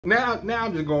Now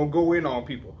I'm just gonna go in on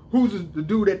people. Who's the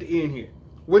dude at the end here?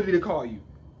 What did they call you?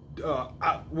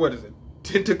 What is it?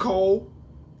 Tentacle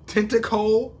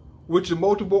with your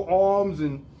multiple arms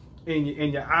and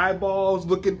your eyeballs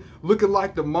looking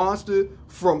like the monster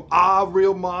from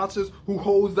Real Monsters who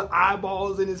holds the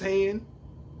eyeballs in his hand.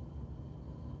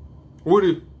 What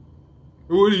are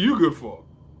you good for?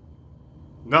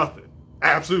 Nothing.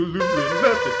 Absolutely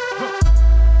nothing.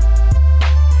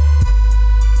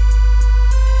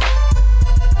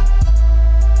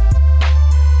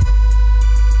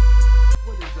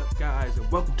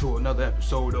 Welcome to another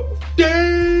episode of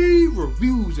Dave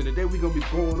Reviews, and today we're going to be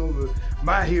going over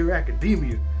My Hero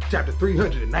Academia, chapter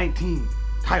 319,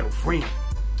 titled Friend.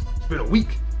 It's been a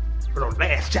week, but on the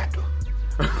last chapter,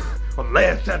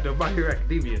 of My Hero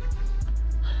Academia,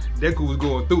 Deku was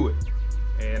going through it,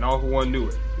 and all for one knew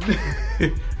it.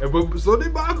 So they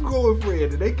Bakugo and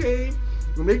Friend, and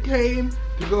they came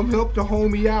to come help the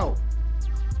homie out.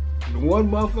 The one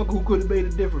motherfucker who could have made a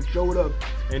difference showed up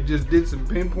and just did some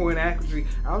pinpoint accuracy.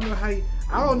 I don't know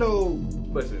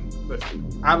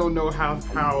how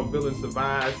a villain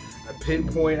survives a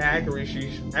pinpoint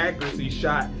accuracy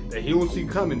shot that he don't see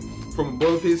coming from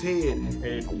above his head,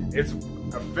 and it's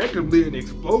effectively an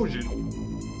explosion.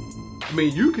 I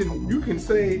mean, you can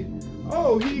say,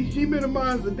 oh, he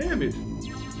minimized the damage.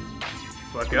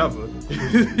 Fuck ever.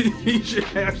 He should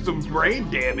have some brain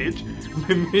damage,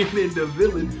 meaning the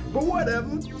villain. But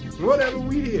whatever.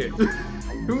 We here.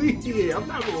 We here. I'm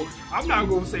not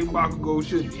gonna say Bakugo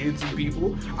shouldn't hit some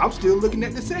people. I'm still looking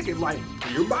at the second like,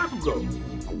 you're Bakugo.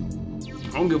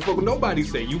 I don't give a fuck what nobody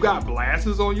say. You got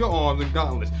blasters on your arms and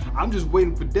gauntlets. I'm just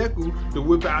waiting for Deku to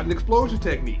whip out an explosion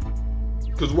technique.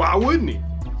 Cause why wouldn't he?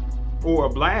 Or a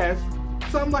blast.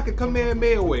 Something like a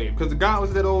Kamehameha wave, because the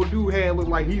gauntlets that old dude had look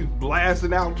like he's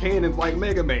blasting out cannons like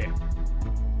Mega Man.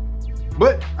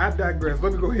 But I digress.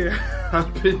 Let me go ahead and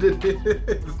hop into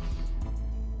this.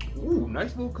 Ooh,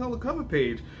 nice little color cover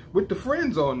page with the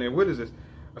friends on there. What is this?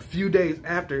 A few days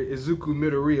after Izuku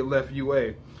Midoriya left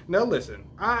UA. Now listen,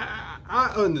 I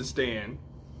understand.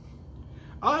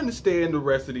 I understand the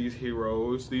rest of these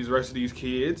heroes, the rest of these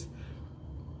kids.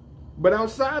 But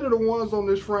outside of the ones on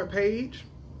this front page,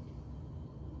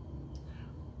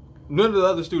 none of the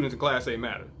other students in Class A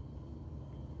matter.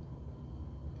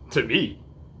 To me.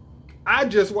 I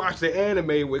just watched the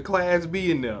anime with Class B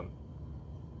in them.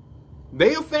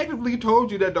 They effectively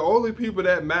told you that the only people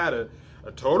that matter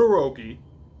are Todoroki,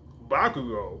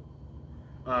 Bakugo,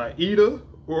 Ida,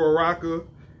 Uraraka,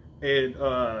 and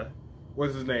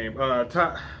what's his name?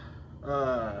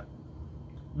 The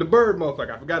bird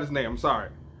motherfucker. I forgot his name. I'm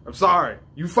sorry.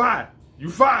 You fired.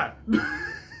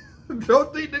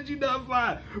 Don't think that you're not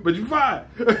fine, but you're fine.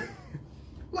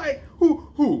 Like,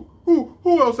 who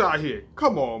else out here?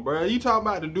 Come on, bro. You talking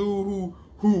about the dude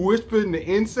who whispering the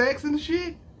insects and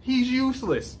shit? He's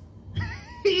useless.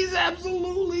 He's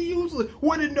absolutely useless.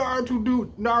 What did Naruto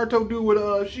do with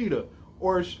Shida,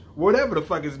 or whatever the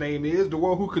fuck his name is, the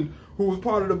one who was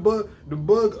part of the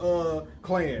bug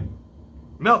clan?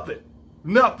 Nothing.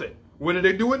 What did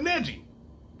they do with Neji?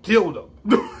 Killed him.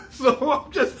 So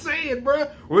I'm just saying,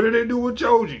 bruh, what did they do with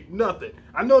Choji? Nothing.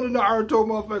 I know the Naruto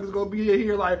motherfuckers gonna be in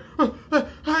here like,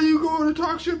 how you going to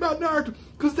talk shit about Naruto?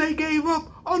 Because they gave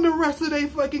up on the rest of their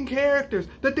fucking characters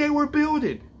that they were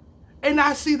building. And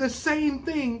I see the same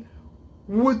thing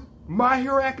with My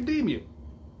Hero Academia.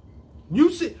 You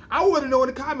see, I want to know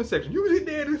in the comment section. You sit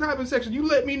there in the comment section, you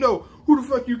let me know who the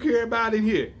fuck you care about in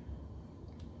here.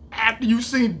 After you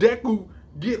seen Deku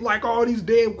get like all these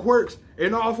damn quirks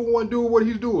and all for one doing what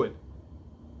he's doing.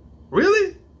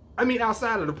 Really? I mean,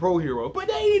 outside of the pro hero, but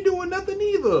they ain't doing nothing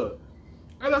either.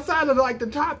 And outside of like the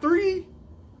top three,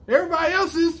 everybody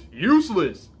else is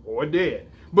useless or dead.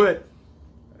 But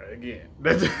again,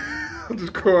 that's I'm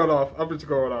just going off.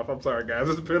 I'm sorry, guys.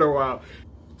 It's been a while.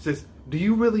 It says, do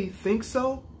you really think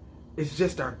so? It's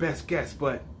just our best guess,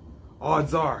 but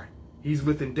odds are he's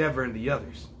with Endeavor and the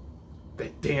others.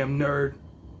 That damn nerd.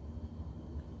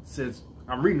 Says,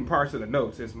 I'm reading parts of the note.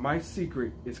 It says, my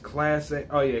secret is Class A.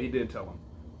 Oh yeah, he did tell him.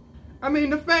 I mean,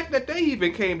 the fact that they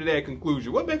even came to that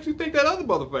conclusion, what makes you think that other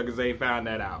motherfuckers ain't found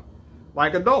that out?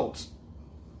 Like adults.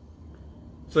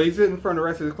 So he's sitting in front of the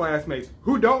rest of his classmates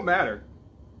who don't matter.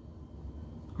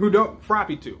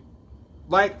 Froppy too.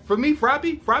 Like, for me,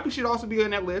 Froppy should also be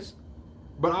on that list.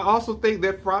 But I also think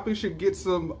that Froppy should get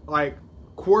some, like,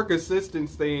 quirk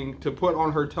assistance thing to put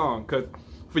on her tongue. Because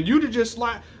for you to just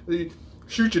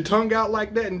shoot your tongue out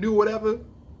like that and do whatever,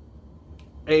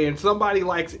 and if somebody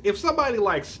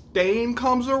like Stain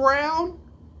comes around,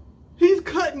 he's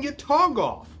cutting your tongue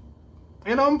off.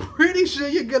 And I'm pretty sure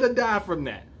you're gonna die from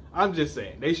that. I'm just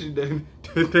saying, they should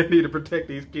They need to protect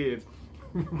these kids.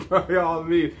 By all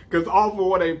means. Because All For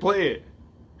One ain't playing.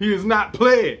 He is not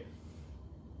playing.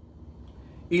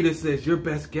 Edith says, your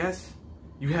best guess?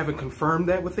 You haven't confirmed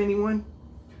that with anyone?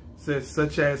 Says,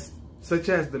 such as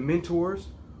the mentors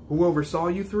who oversaw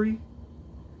you three?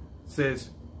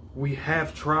 Says, we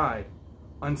have tried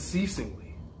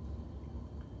unceasingly.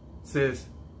 Says,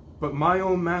 but my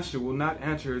own master will not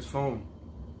answer his phone.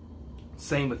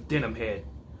 Same with Denim Head.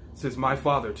 Says, my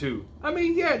father too. I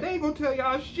mean, yeah, they ain't gonna tell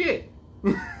y'all shit.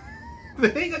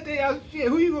 They ain't gonna tell y'all shit.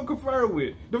 Who you gonna confirm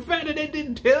with? The fact that they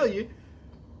didn't tell you,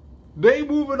 they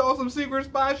moving on some secret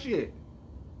spy shit.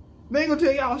 They ain't gonna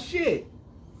tell y'all shit.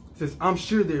 Says, I'm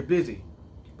sure they're busy,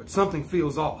 but something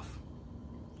feels off.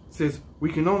 Says, we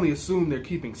can only assume they're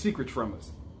keeping secrets from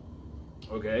us.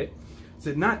 Okay.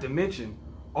 Said, not to mention,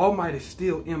 All Might is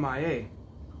still MIA.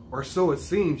 Or so it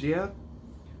seems, yeah?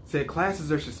 Said,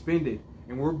 classes are suspended,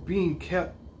 and we're being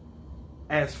kept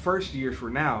as first years for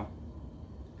now.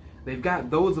 They've got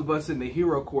those of us in the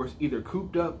hero course either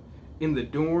cooped up in the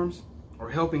dorms or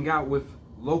helping out with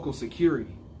local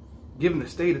security. Given the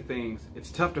state of things, it's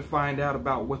tough to find out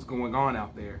about what's going on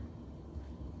out there.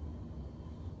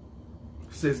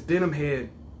 Says Denim Head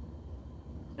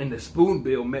and the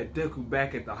Spoonbill met Deku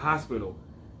back at the hospital.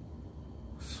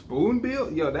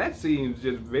 Spoonbill? Yo, that seems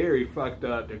just very fucked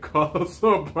up to call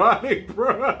somebody,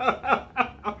 bro.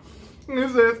 It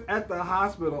says at the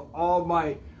hospital, All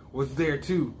Might was there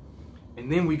too. And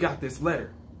then we got this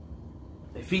letter.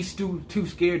 If he's too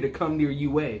scared to come near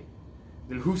UA,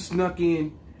 then who snuck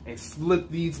in and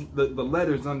slipped the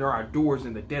letters under our doors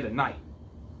in the dead of night?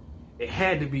 It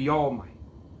had to be All Might.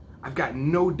 I've got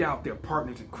no doubt they're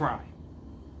partners in crime.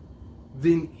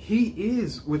 Then he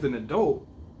is with an adult.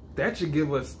 That should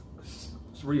give us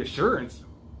reassurance.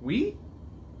 We?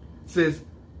 Says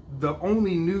the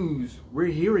only news we're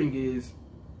hearing is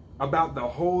about the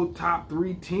whole top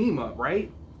 3 team up,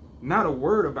 right? Not a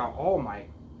word about All Might.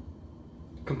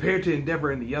 Compared to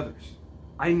Endeavor and the others,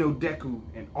 I know Deku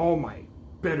and All Might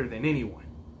better than anyone.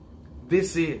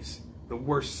 This is the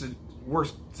worst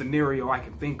scenario I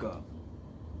can think of.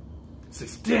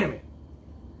 Says, damn it.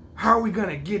 How are we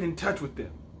gonna get in touch with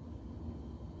them?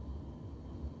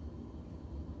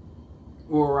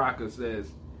 Uraraka says,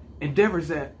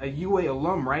 Endeavor's a UA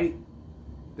alum, right?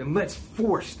 Then let's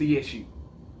force the issue.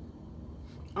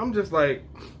 I'm just like,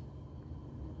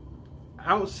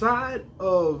 outside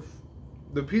of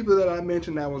the people that I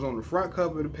mentioned that was on the front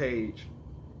cover of the page,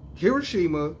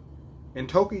 Hiroshima and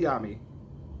Tokiyami,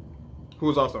 who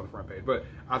was also on the front page, but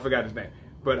I forgot his name.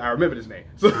 But I remember his name.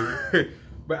 So,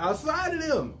 but outside of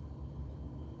them,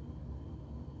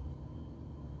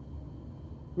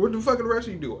 what the fuck are the rest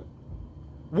of you doing?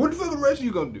 What the fuck are the rest of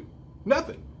you gonna do?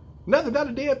 Nothing. Nothing, not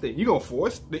a damn thing. You gonna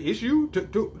force the issue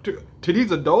to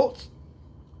these adults?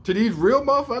 To these real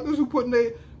motherfuckers who putting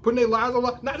their lives on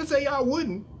line? Not to say y'all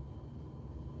wouldn't,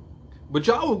 but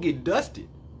y'all will get dusted.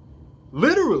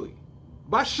 Literally.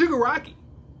 By Shigaraki.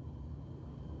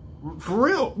 For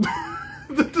real.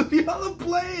 Y'all are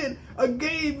playing a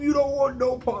game you don't want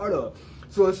no part of.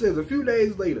 So it says a few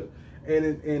days later,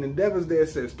 and Endeavor's there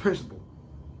says, principal,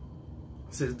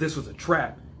 says this was a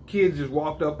trap. Kids just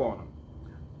walked up on him.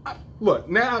 Look,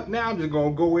 now I'm just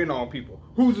going to go in on people.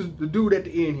 Who's the dude at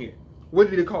the end here? What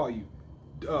did they call you?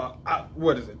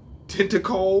 What is it?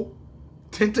 Tentacle?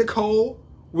 Tentacle?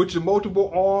 With your multiple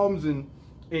arms and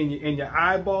your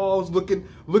eyeballs looking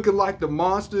like the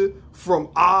monster from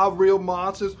Our Real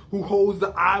Monsters who holds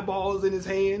the eyeballs in his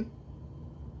hand?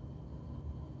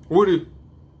 What are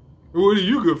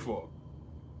you good for?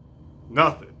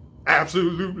 Nothing.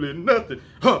 Absolutely nothing.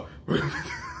 Huh.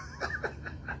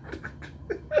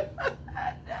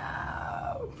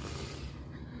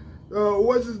 No.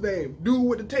 What's his name? Dude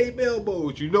with the tape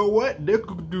elbows. You know what? They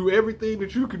could do everything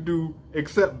that you could do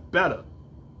except better.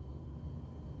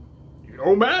 You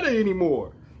don't matter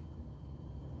anymore.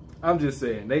 I'm just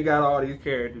saying, they got all these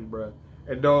characters, bro,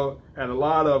 and a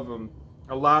lot of them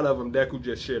Deku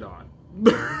just shit on.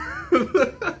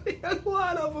 A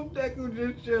lot of them Deku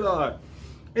just shit on.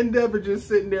 Endeavor just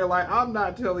sitting there like, I'm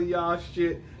not telling y'all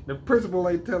shit. The principal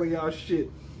ain't telling y'all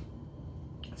shit.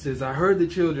 Says, I heard the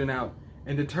children out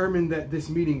and determined that this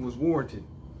meeting was warranted.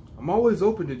 I'm always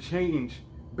open to change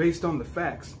based on the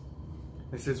facts.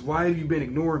 It says, why have you been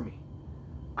ignoring me?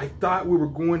 I thought we were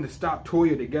going to stop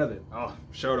Toya together. Oh,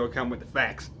 sure don't come with the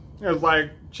facts. It was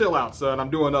like, chill out, son. I'm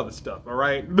doing other stuff, all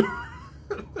right?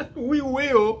 We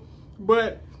will,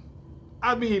 but,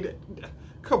 I mean,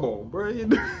 come on, bro.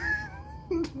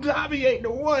 Dabi ain't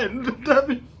the one.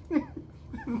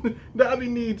 Dabi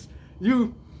needs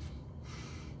you.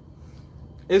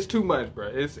 It's too much, bro.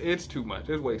 It's too much.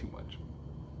 It's way too much.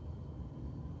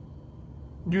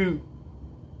 You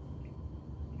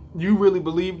really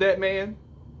believe that, man?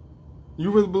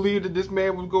 You really believe that this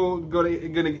man was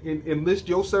gonna enlist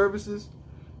your services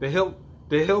to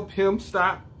help him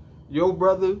stop your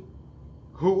brother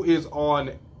who is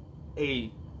on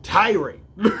a tirade?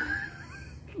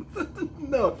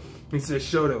 No. He says,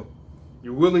 Shoto,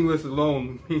 your willingness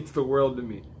alone means the world to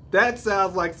me. That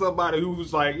sounds like somebody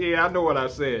who's like, yeah, I know what I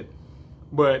said,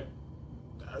 but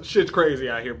shit's crazy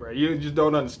out here, bro. You just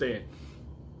don't understand.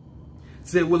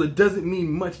 Said, well, it doesn't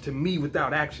mean much to me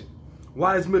without action.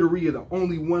 Why is Midoriya the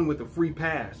only one with a free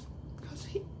pass? Because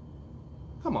he...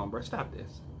 Come on, bro. Stop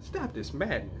this. Stop this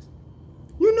madness.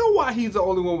 You know why he's the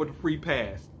only one with a free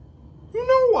pass. You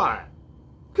know why.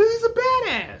 Because he's a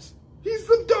badass. He's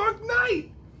the Dark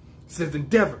Knight. Says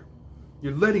Endeavor,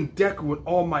 you're letting Deku and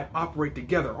All Might operate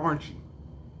together, aren't you?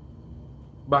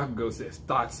 Bakugo says,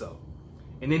 thought so.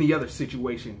 In any other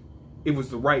situation, it was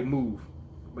the right move.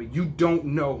 But you don't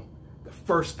know the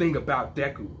first thing about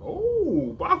Deku.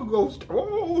 Oh, Bakugo.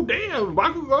 Oh, damn,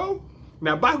 Bakugo.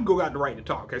 Now, Bakugo got the right to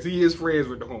talk, because he is friends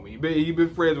with the homie. He been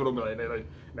friends with him. Like,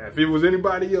 now, if it was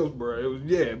anybody else, bro, it was,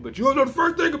 yeah. But you don't know the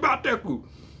first thing about Deku.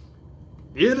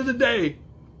 At the end of the day,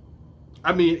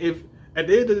 I mean, if, at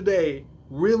the end of the day,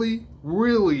 really,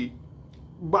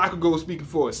 Bakugo is speaking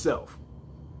for himself.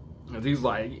 And he's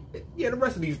like, yeah, the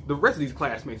rest of these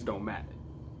classmates don't matter.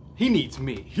 He needs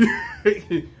me.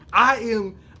 I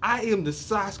am the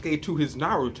Sasuke to his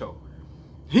Naruto.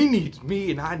 He needs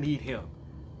me and I need him.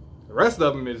 The rest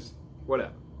of them is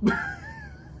whatever.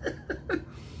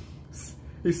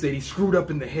 He said he screwed up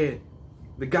in the head.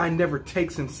 The guy never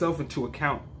takes himself into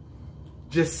account.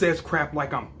 Just says crap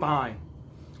like I'm fine.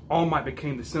 All Might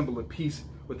became the symbol of peace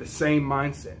with the same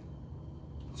mindset.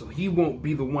 So he won't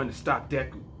be the one to stop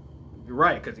Deku. You're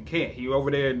right, because he can't. He over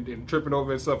there and tripping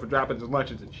over himself for dropping his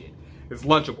lunches and shit. His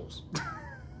Lunchables.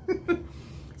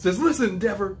 Says, listen,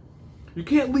 Endeavor. You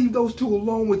can't leave those two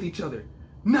alone with each other.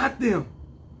 Not them.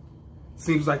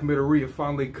 Seems like Midoriya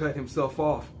finally cut himself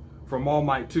off from All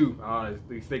Might too.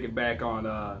 He's thinking back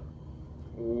on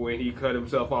when he cut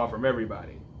himself off from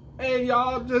everybody. And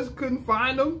y'all just couldn't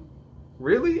find him?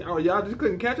 Really? Or y'all just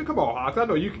couldn't catch him? Come on, Hawks. I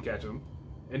know you can catch him.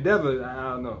 Endeavor,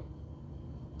 I don't know.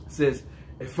 Says,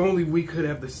 if only we could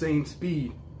have the same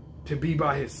speed to be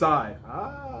by his side.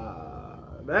 Ah,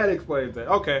 that explains that.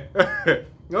 Okay.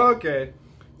 Okay.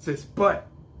 Says,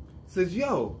 says,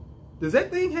 yo, does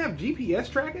that thing have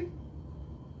GPS tracking?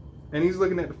 And he's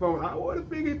looking at the phone. I would have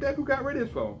figured Deku got rid of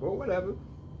his phone, but whatever.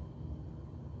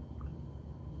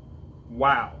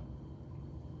 Wow.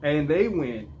 And they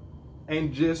went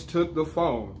and just took the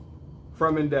phone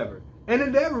from Endeavor. And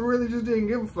Endeavor really just didn't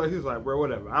give a fuck. He's like, bro,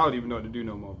 whatever. I don't even know what to do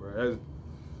no more, bro.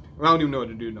 I don't even know what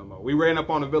to do no more. We ran up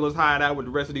on the villain's hideout with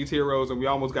the rest of these heroes and we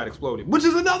almost got exploded. Which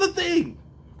is another thing.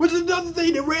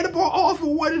 They ran up on All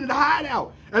For One in the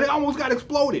hideout and they almost got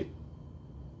exploded.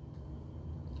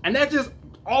 And that's just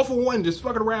All For One just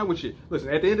fucking around with shit. Listen,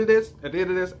 at the end of this,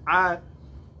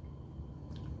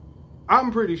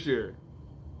 I'm pretty sure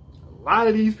a lot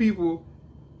of these people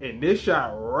in this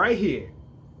shot right here,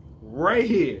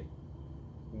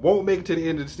 won't make it to the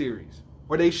end of the series.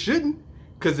 Or they shouldn't.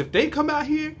 Because if they come out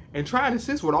here and try to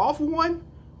assist with All For One,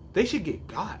 they should get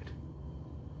got.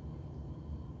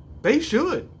 They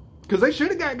should. Because they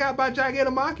should have got by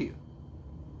Gigantomachia.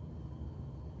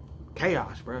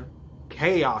 Chaos, bro.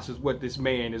 Chaos is what this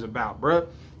man is about, bro.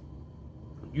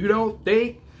 You don't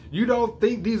think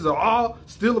these are all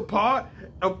still a part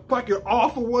of fucking All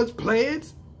For One's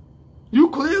plans? You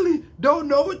clearly don't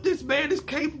know what this man is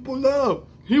capable of.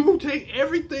 He will take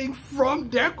everything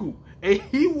from Deku. And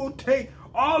he will take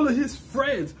all of his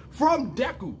friends from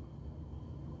Deku.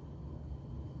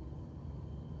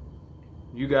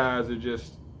 You guys are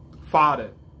just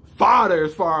fodder. Fodder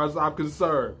as far as I'm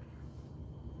concerned.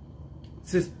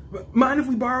 Says, mind if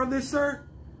we borrow this, sir?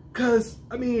 Because,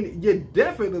 I mean, you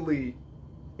definitely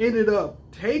ended up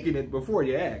taking it before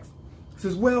you asked.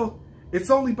 Says, well, it's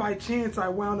only by chance I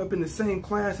wound up in the same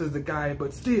class as the guy,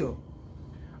 but still,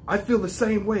 I feel the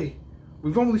same way.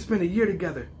 We've only spent a year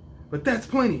together, but that's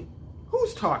plenty.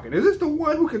 Who's talking? Is this the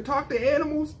one who can talk to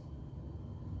animals?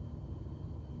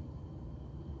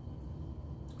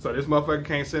 So this motherfucker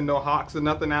can't send no hawks or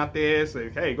nothing out there and say,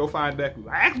 hey, go find Deku.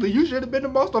 Actually, you should have been the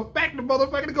most effective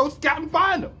motherfucker to go scout and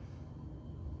find him.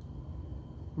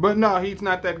 But no, he's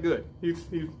not that good. He's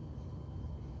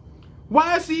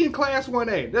Why is he in Class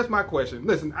 1A? That's my question.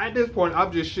 Listen, at this point,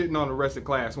 I'm just shitting on the rest of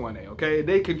Class 1A, okay?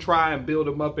 They can try and build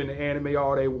him up in the anime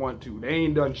all they want to. They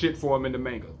ain't done shit for him in the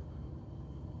manga.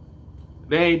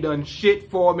 They ain't done shit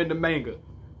for him in the manga.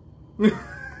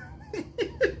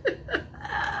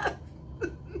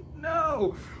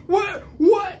 No.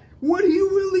 What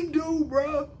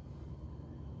bro.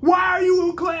 Why are you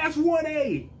in class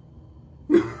 1A?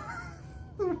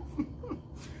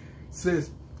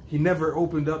 Says he never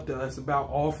opened up to us about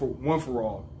one for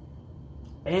all.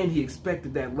 And he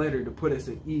expected that letter to put us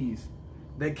at ease.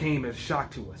 That came as a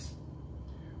shock to us.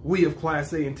 We of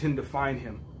Class A intend to find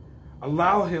him.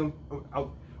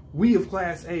 We of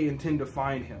Class A intend to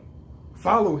find him,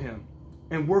 follow him,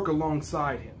 and work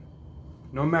alongside him,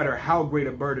 no matter how great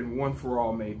a burden one for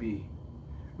all may be.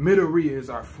 Midoriya is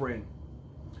our friend,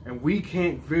 and we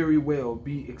can't very well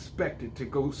be expected to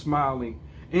go smiling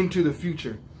into the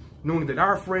future, knowing that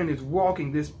our friend is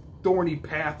walking this thorny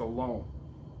path alone.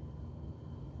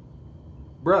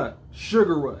 Bruh,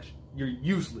 Sugar Rush, you're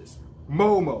useless.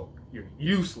 Momo, you're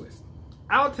useless.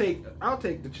 I'll take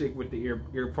the chick with the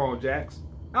earphone jacks.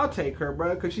 I'll take her,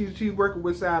 bruh, because she's working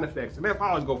with sound effects, and that's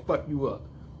always gonna fuck you up.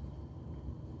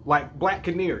 Like Black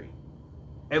Canary.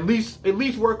 At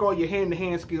least work on your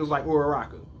hand-to-hand skills like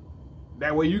Uraraka.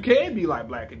 That way you can be like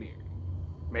Black Canary.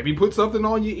 Maybe put something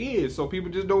on your ears so people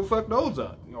just don't fuck those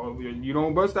up. You know, you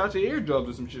don't bust out your eardrums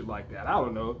or some shit like that. I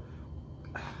don't know.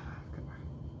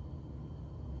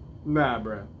 Nah,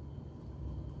 bruh.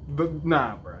 But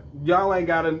nah, bruh. Y'all ain't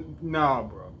gotta. Nah,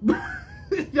 bro.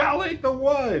 Y'all ain't the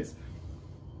ones.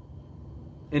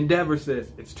 Endeavor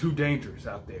says it's too dangerous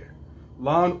out there.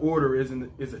 Law and order is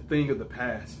a thing of the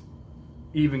past.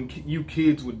 Even you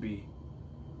kids would be.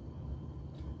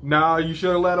 Nah, you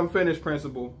should have let him finish,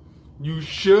 Principal. You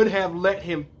should have let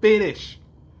him finish.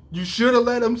 You should have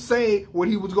let him say what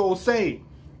he was gonna say.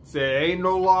 Say, ain't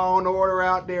no law and order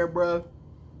out there, bruh.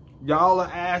 Y'all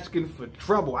are asking for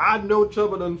trouble. I know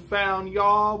trouble done found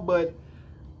y'all, but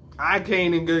I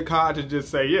can't in good conscience just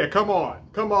say, yeah, come on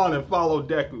and follow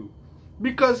Deku.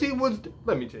 Because he was,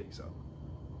 let me tell you something.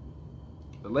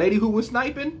 The lady who was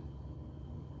sniping,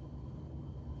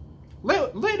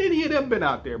 let any of them been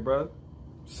out there, bruh.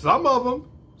 Some of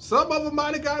them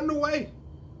might have gotten away.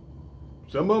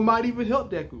 Some of them might even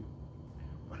help Deku.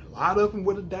 But a lot of them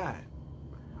would have died.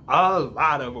 A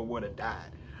lot of them would have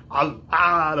died. A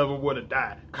lot of them would have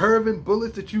died. Curving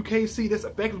bullets that you can't see that's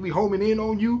effectively homing in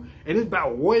on you, and it's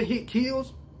about one hit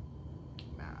kills.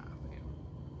 Nah, man.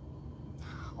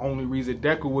 Only reason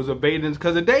Deku was evading is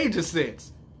because of danger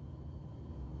sense.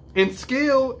 And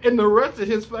skill and the rest of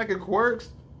his fucking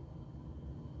quirks.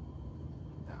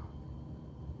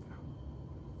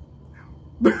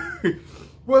 No.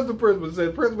 What's the principal say?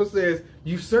 The principal says,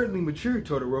 "You've certainly matured,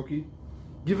 Todoroki,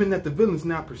 given that the villains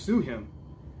now pursue him,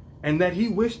 and that he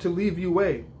wished to leave you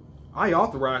away. I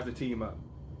authorized the team up.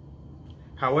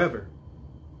 However,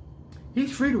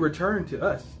 he's free to return to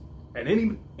us at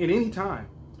any time."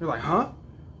 They're like, huh?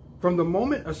 From the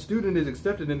moment a student is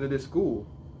accepted into this school,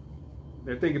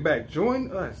 they're thinking back,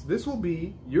 join us. This will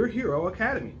be your hero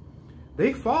academy.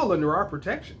 They fall under our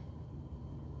protection.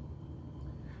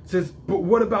 Says, but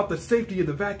what about the safety of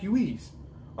the evacuees?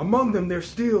 Among them, there's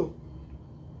still...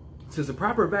 Says a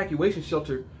proper evacuation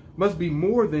shelter must be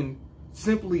more than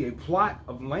simply a plot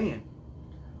of land.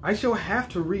 I shall have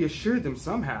to reassure them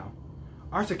somehow.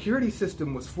 Our security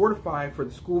system was fortified for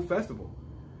the school festival,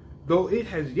 though it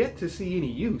has yet to see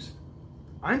any use.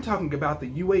 I'm talking about the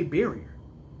UA barrier.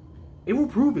 It will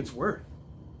prove its worth.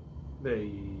 The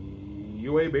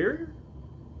UA barrier?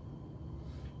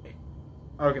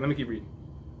 Okay, let me keep reading.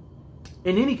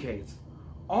 In any case,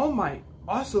 All Might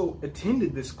also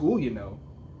attended this school, you know.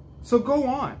 So go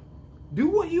on. Do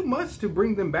what you must to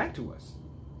bring them back to us.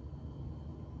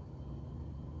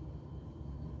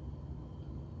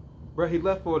 Bro, he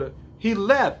left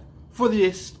for the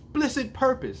explicit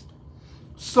purpose.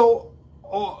 So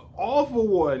All For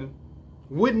One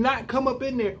would not come up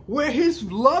in there where his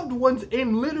loved ones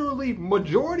in literally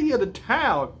majority of the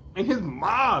town and his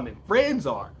mom and friends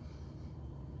are.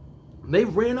 They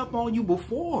ran up on you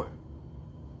before.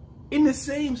 In the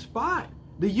same spot.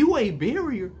 The UA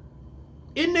barrier.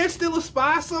 Isn't there still a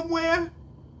spy somewhere?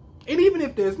 And even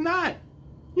if there's not,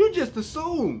 you just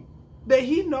assume that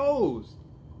he knows.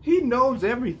 He knows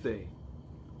everything.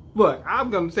 Look,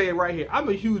 I'm going to say it right here. I'm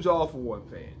a huge All For One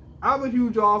fan. I'm a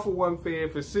huge All For One fan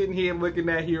for sitting here looking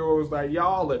at heroes like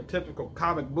y'all are typical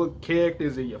comic book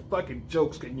characters and your fucking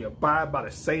jokes and you abide by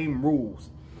the same rules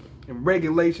and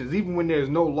regulations, even when there's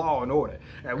no law and order.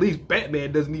 At least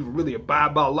Batman doesn't even really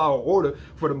abide by law and order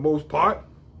for the most part,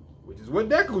 which is what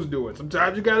Deku's doing.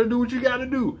 Sometimes you gotta do what you gotta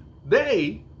do.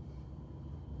 They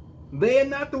are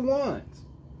not the ones.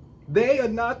 They are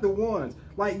not the ones.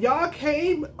 Like, y'all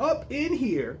came up in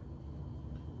here,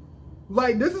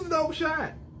 like, this is no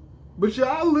shot, but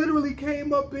y'all literally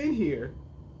came up in here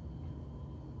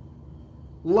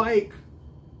like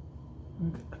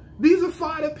these are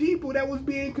fighter people that was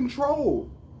being controlled.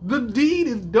 The deed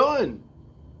is done.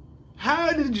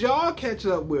 How did y'all catch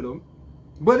up with him,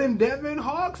 but Endeavor and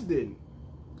Hawks didn't?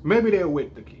 Maybe they're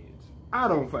with the kids. I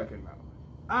don't fucking know.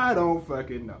 I don't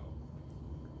fucking know.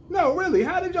 No, really,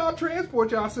 how did y'all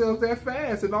transport yourselves that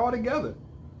fast and all together?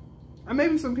 And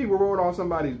maybe some people rode on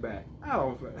somebody's back.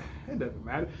 It doesn't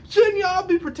matter. Shouldn't y'all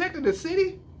be protecting the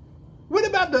city? What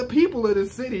about the people of the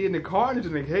city and the carnage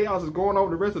and the chaos that's going on in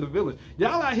the rest of the village?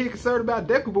 Y'all out here concerned about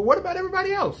Deku, but what about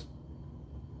everybody else?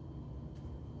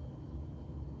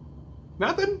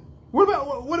 Nothing?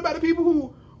 What about the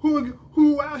people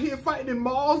who out here fighting in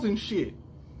malls and shit?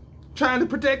 Trying to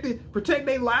protect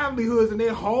their livelihoods and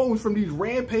their homes from these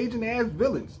rampaging ass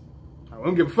villains. I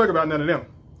don't give a fuck about none of them.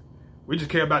 We just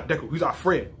care about Deku. He's our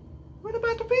friend. What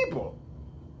about the people?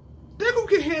 Deku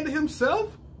can handle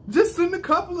himself. Just send a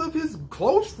couple of his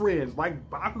close friends like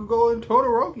Bakugo and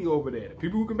Todoroki over there.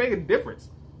 People who can make a difference.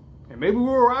 And maybe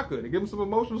Uraraka to give him some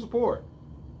emotional support.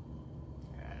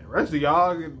 And the rest of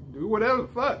y'all can do whatever the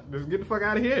fuck. Just get the fuck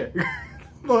out of here.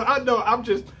 Look, I know I'm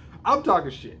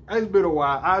talking shit. It's been a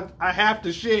while. I have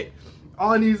to shit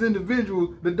on these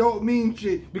individuals that don't mean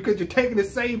shit because you're taking the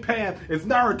same path as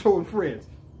Naruto and friends.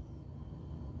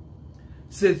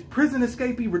 Says prison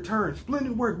escapee returned.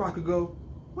 Splendid work, Bakugo.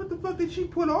 What the fuck did she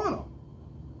put on him?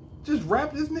 Just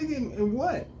wrap this nigga in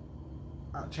what?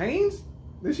 Chains?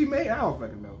 Did she make? I don't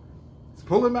fucking know. Just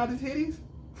pull him out his titties?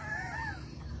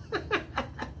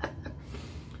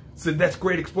 Said that's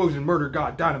great explosion, murder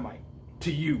god dynamite.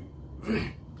 To you.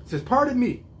 Says pardon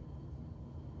me.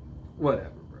 Whatever,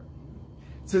 bro.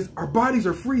 Says our bodies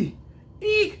are free.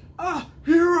 Eek! Ah,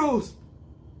 heroes!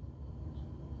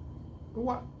 But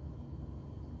what?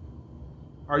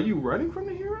 Are you running from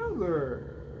the heroes or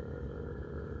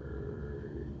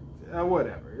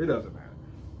whatever? It doesn't matter.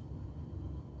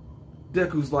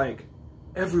 Deku's like,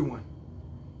 everyone.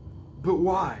 But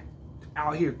why?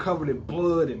 Out here covered in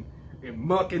blood and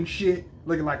muck and shit,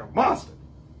 looking like a monster.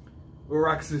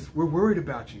 Uraraka says, we're worried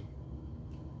about you.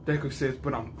 Deku says,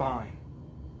 but I'm fine.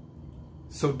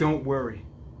 So don't worry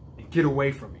and get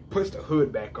away from me. Puts the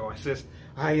hood back on. Says,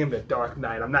 I am the Dark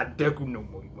Knight. I'm not Deku no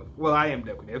more, you motherfucker. Well, I am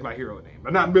Deku. That's my hero name.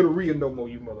 I'm not Midoriya no more,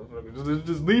 you motherfuckers.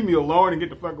 Just leave me alone and get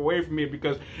the fuck away from me,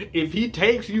 because if he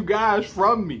takes you guys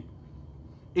from me,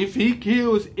 if he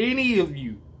kills any of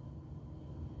you,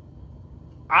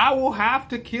 I will have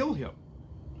to kill him.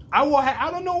 I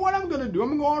don't know what I'm going to do.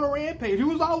 I'm going to go on a rampage. He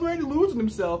was already losing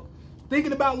himself,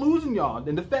 thinking about losing y'all.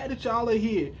 And the fact that y'all are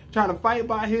here trying to fight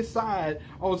by his side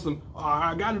on some,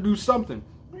 I got to do something.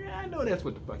 Yeah, I know that's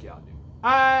what the fuck y'all do.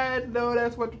 I know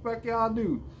that's what the fuck y'all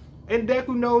do. And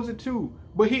Deku knows it too.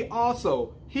 But he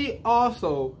also,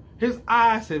 his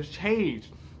eyes have changed.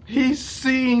 He's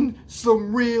seen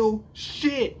some real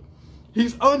shit.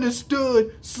 He's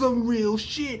understood some real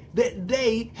shit that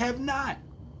they have not.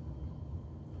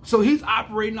 So he's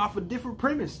operating off a different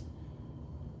premise.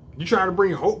 You trying to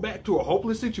bring hope back to a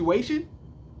hopeless situation?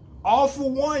 All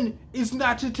for One is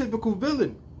not your typical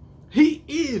villain. He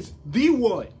is the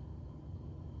one.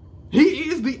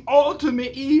 He is the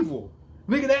ultimate evil.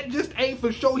 Nigga, that just ain't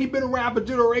for sure. He's been around for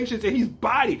generations and he's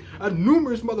bodied a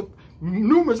numerous amount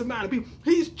of people.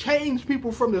 He's changed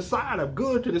people from the side of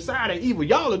good to the side of evil.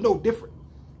 Y'all are no different.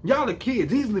 Y'all are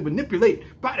kids, easily manipulated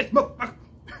by this motherfucker.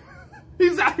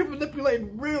 He's out here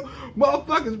manipulating real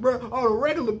motherfuckers, bro, on a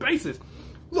regular basis.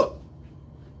 Look,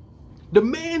 the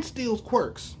man steals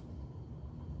quirks.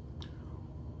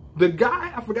 The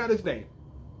guy, I forgot his name.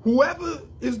 Whoever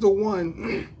is the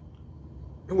one,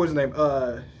 what's his name?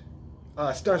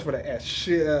 Starts with an S.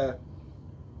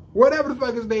 Whatever the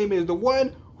fuck his name is, the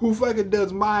one who fucking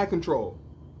does mind control.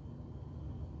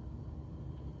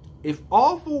 If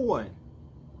All for One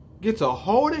gets a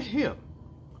hold of him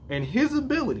and his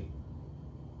ability,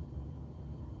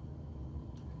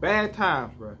 bad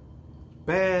times, bro.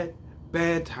 Bad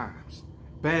times.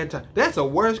 Bad times. That's a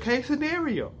worst case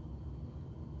scenario.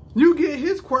 You get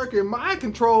his quirk in mind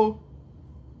control.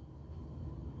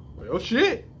 Well,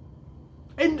 shit.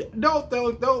 And don't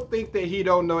think that he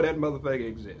don't know that motherfucker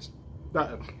exists.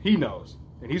 He knows.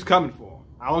 And he's coming for him.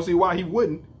 I don't see why he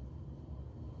wouldn't.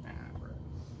 Nah, bro.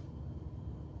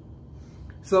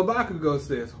 So Bakugo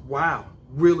says, wow,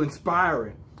 real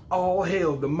inspiring. All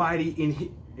hail the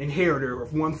mighty inheritor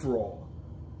of One for All.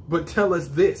 But tell us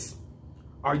this.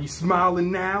 Are you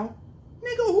smiling now?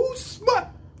 Nigga, who's smart?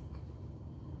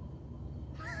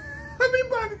 I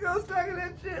mean, Bakugo's talking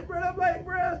that shit, bro. I'm like,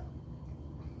 bro.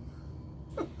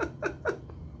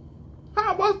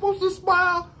 How am I supposed to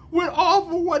smile when All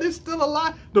for One is still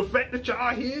alive? The fact that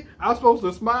y'all here, I'm supposed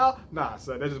to smile? Nah,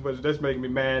 son, that's making me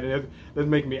mad, and that's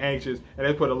making me anxious, and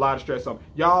that's put a lot of stress on me.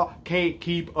 Y'all can't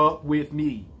keep up with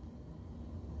me.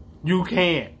 You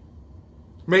can't.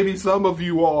 Maybe some of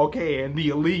you all can, the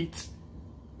elites.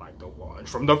 Like the ones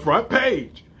from the front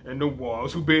page. And the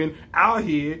ones who been out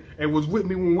here and was with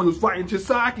me when we was fighting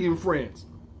Chisaki and friends.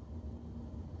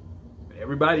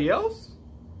 Everybody else?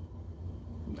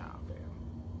 Nah,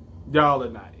 fam. Y'all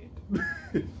are not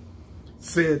it.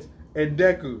 Says, and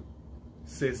Deku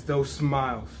says, those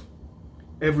smiles,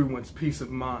 everyone's peace of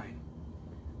mind.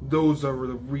 Those are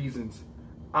the reasons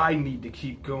I need to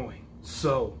keep going.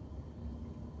 So,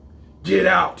 get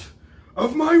out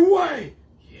of my way.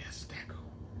 Yes, Deku.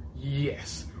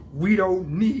 Yes. We don't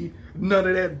need none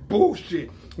of that bullshit.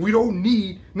 We don't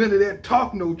need none of that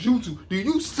talk no jutsu. Do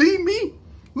you see me?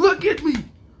 Look at me.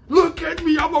 Look at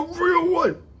me. I'm a real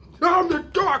one. I'm the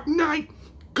Dark Knight,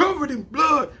 covered in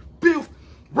blood, filth,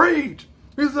 rage.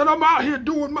 Is that I'm out here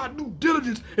doing my due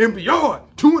diligence and beyond,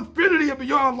 to infinity and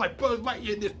beyond, like Buzz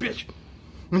Lightyear in this bitch.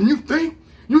 And you think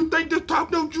this talk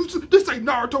no jutsu? This ain't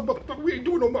Naruto, motherfucker. We ain't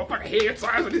doing no motherfucking head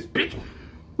size of this bitch.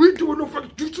 We ain't doing no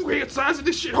fucking jutsu head size of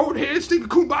this shit, holding hands, singing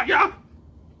kumbaya.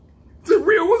 The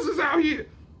real ones is out here.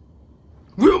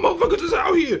 Real motherfuckers is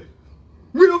out here.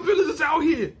 Real villains is out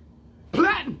here.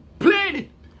 Plotting, planning.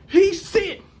 He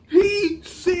sent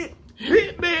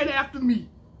Hitman after me.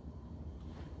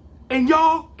 And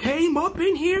y'all came up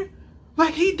in here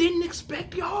like he didn't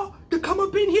expect y'all to come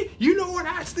up in here. You know what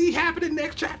I see happening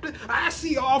next chapter? I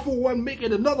see All For One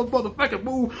making another motherfucking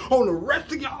move on the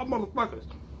rest of y'all motherfuckers.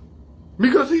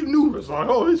 Because he knew, it's like,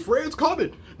 oh, his friend's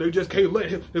coming. They just can't let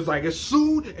him. It's like, as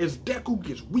soon as Deku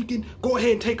gets weakened, go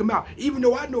ahead and take him out. Even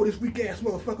though I know this weak ass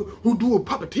motherfucker who doing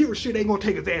puppeteer shit ain't gonna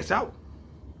take his ass out.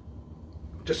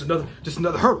 Just another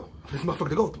hurdle for this motherfucker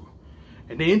to go through.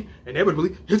 And then,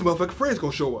 inevitably, his motherfucking friends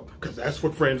gonna show up. Cause that's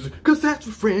what friends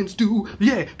do.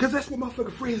 Yeah, cause that's what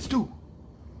motherfucking friends do.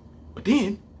 But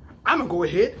then, I'm gonna go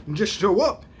ahead and just show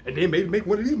up. And then maybe make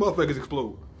one of these motherfuckers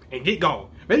explode. And get gone.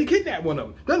 Maybe kidnap one of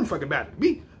them. Doesn't fucking matter to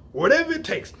me. Whatever it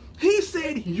takes. He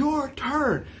said, your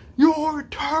turn. Your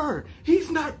turn.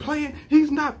 He's not playing.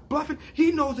 He's not bluffing.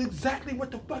 He knows exactly what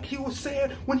the fuck he was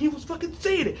saying when he was fucking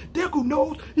saying it. Deku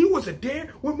knows he wasn't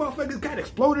there when motherfuckers got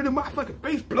exploded in my fucking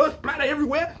face. Blood splatter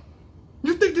everywhere.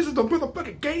 You think this is a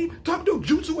motherfucking game? Talk to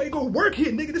jutsu ain't gonna work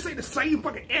here, nigga. This ain't the same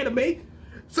fucking anime.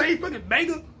 Same fucking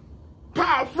manga.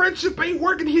 Power friendship ain't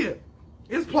working here.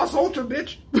 It's plus ultra,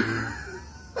 bitch.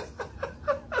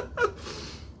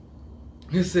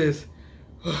 It says,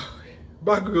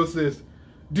 Bakugo says,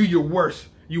 do your worst,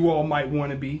 you all might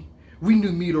want to be. We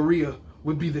knew Midoriya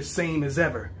would be the same as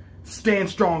ever. Stand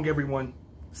strong, everyone.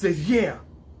 Says, yeah.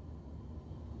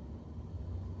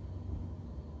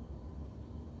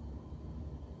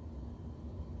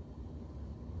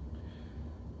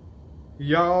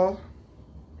 Y'all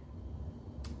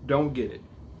don't get it.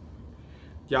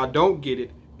 Y'all don't get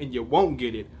it, and you won't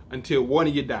get it until one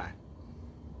of you die.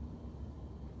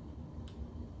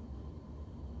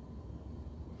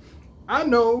 I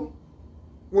know,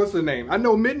 what's her name? I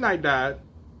know Midnight died.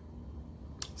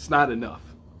 It's not enough.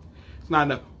 It's not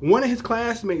enough. One of his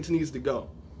classmates needs to go.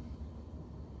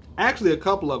 Actually, a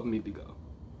couple of them need to go.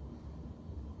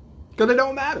 Because they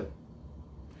don't matter.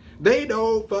 They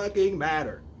don't fucking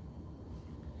matter.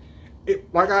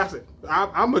 Like I said,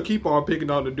 I'm going to keep on picking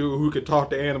on the dude who could talk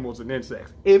to animals and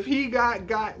insects. If he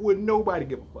got, would nobody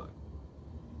give a fuck?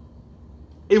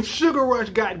 If Sugar Rush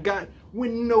got,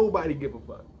 would nobody give a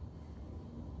fuck?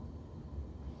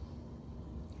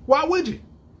 Why would you?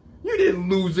 You didn't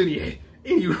lose any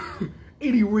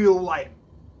real, like,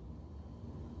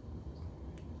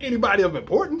 anybody of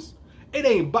importance. It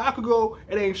ain't Bakugo,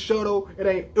 it ain't Shoto, it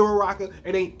ain't Uraraka,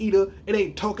 it ain't Ida, it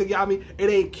ain't Tokuyami, it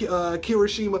ain't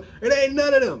Kirishima, it ain't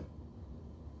none of them.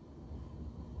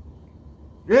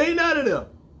 It ain't none of them.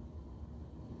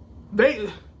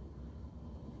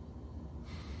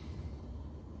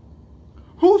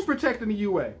 Who's protecting the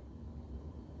UA?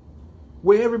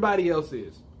 Where everybody else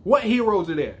is. What heroes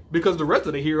are there? Because the rest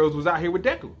of the heroes was out here with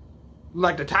Deku.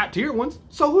 Like the top tier ones.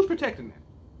 So who's protecting them?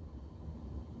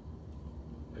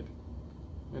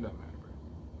 It doesn't matter, bro.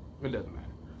 It doesn't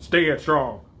matter. Stand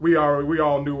strong. We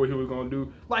all knew what he was gonna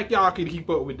do. Like y'all can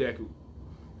keep up with Deku.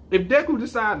 If Deku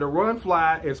decided to run,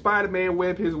 fly, and Spider-Man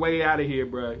web his way out of here,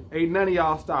 bro, ain't none of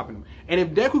y'all stopping him. And if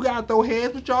Deku gotta throw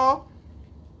hands with y'all,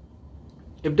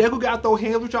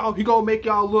 he gonna make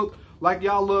y'all look like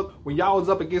y'all look when y'all was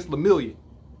up against Lemillion.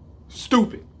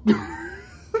 Stupid.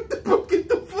 Get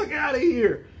the fuck out of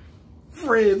here.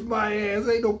 Friends, my ass.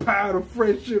 Ain't no power of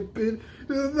friendship, bitch.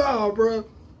 No, bro.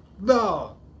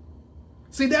 No.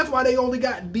 See, that's why they only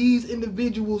got these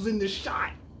individuals in the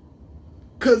shot.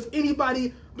 Because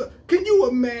anybody... Can you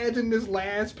imagine this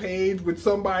last page with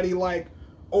somebody like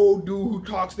old dude who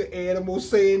talks to animals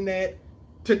saying that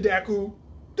to Deku.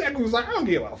 Deku's like, I don't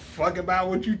give a fuck about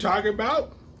what you talking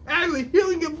about. Actually, he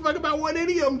don't give a fuck about what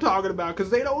any of them talking about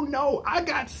because they don't know. I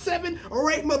got 7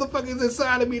 or 8 motherfuckers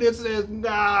inside of me that says,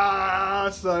 nah,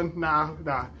 son,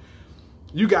 nah.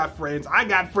 You got friends. I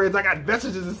got friends. I got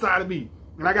vestiges inside of me.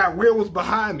 And I got real ones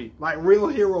behind me. Like real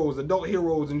heroes, adult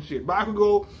heroes and shit.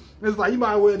 Bakugo, it's like you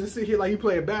might as well just sit here like you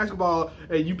playing basketball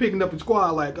and you picking up a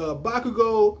squad like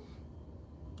Bakugo,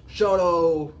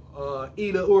 Shoto,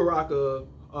 Ida, Uraraka.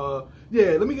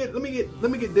 Yeah, let me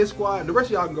get this squad. The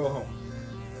rest of y'all can go home.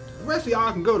 The rest of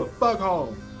y'all can go the fuck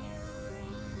home.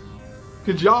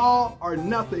 Cause y'all are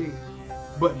nothing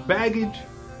but baggage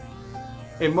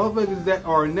and motherfuckers that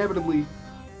are inevitably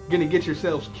gonna get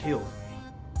yourselves killed.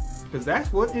 Cause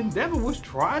that's what Endeavor was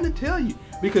trying to tell you.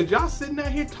 Because y'all sitting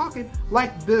out here talking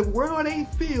like the world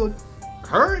ain't filled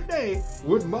current day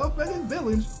with motherfucking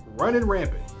villains running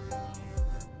rampant.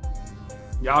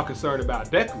 Y'all concerned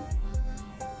about Deku.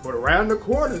 But around the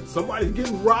corner, somebody's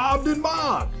getting robbed and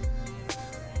mobbed.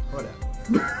 Whatever.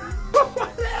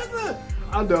 Whatever.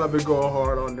 I know I've been going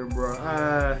hard on them, bro.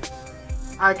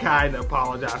 I kind of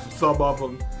apologize for some of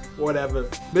them. Whatever.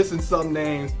 Missing some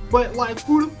names. But, like,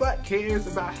 who the fuck cares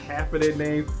about half of their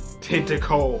names?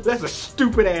 Tentacle. That's a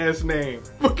stupid ass name.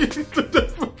 But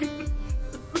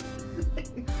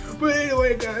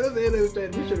anyway, guys, that's the end of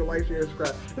this. Be sure to like, share, and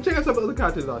subscribe. And check out some other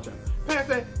content on our channel. Past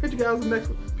that, catch you guys in the next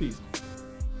one. Peace.